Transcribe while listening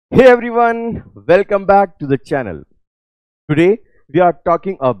Hey everyone, welcome back to the channel. Today we are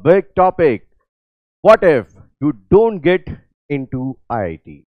talking a big topic. What if you don't get into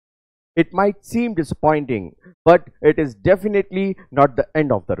IIT? It might seem disappointing, but it is definitely not the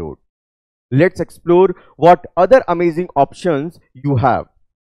end of the road. Let's explore what other amazing options you have.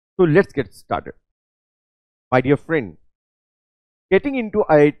 So let's get started. My dear friend, getting into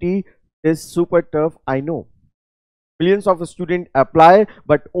IIT is super tough, I know. Millions of students apply,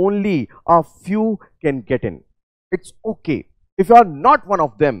 but only a few can get in. It's okay if you are not one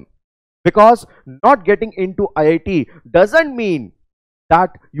of them, because not getting into IIT doesn't mean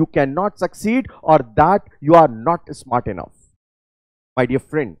that you cannot succeed or that you are not smart enough. My dear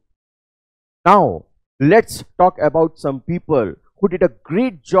friend, now let's talk about some people who did a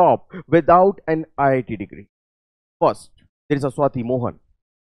great job without an IIT degree. First, there is Swati Mohan,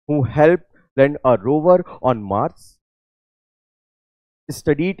 who helped land a rover on Mars,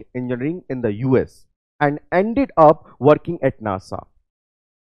 studied engineering in the US and ended up working at NASA.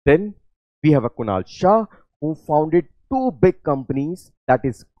 Then we have a Kunal Shah, who founded two big companies, that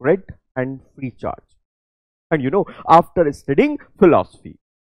is Cred and Free Charge. And after studying philosophy,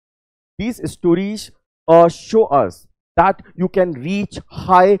 these stories show us that you can reach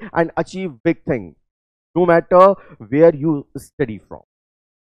high and achieve big things no matter where you study from.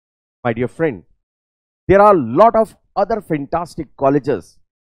 My dear friend, there are a lot of other fantastic colleges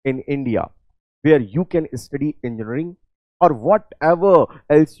in India where you can study engineering or whatever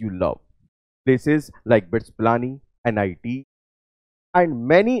else you love. Places like BITS Pilani, NIT and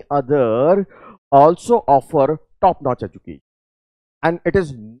many other also offer top-notch education. And it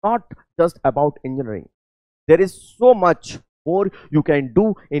is not just about engineering. There is so much more you can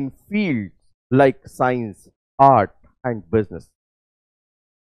do in fields like science, art and business.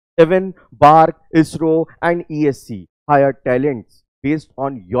 Even BARC, ISRO and ESC hire talents based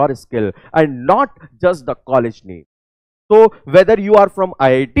on your skill and not just the college name. So whether you are from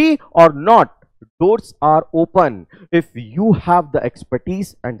IIT or not, doors are open if you have the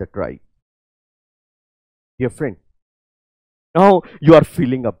expertise and the drive. Dear friend, now you are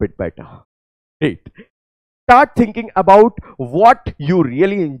feeling a bit better. Great. Start thinking about what you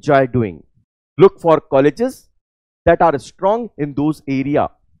really enjoy doing. Look for colleges that are strong in those areas.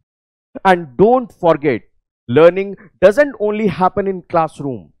 And don't forget, learning doesn't only happen in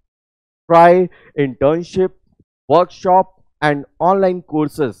classroom. Try internship, workshop and online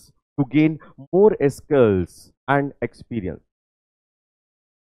courses to gain more skills and experience.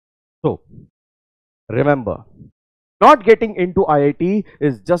 So remember, not getting into IIT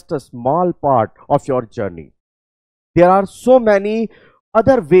is just a small part of your journey. There are so many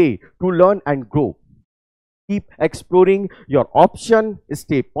other ways to learn and grow. Keep exploring your option,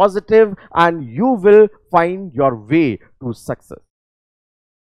 stay positive, and you will find your way to success.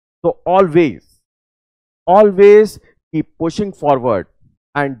 So always keep pushing forward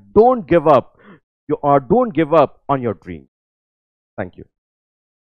and don't give up on your dream. Thank you.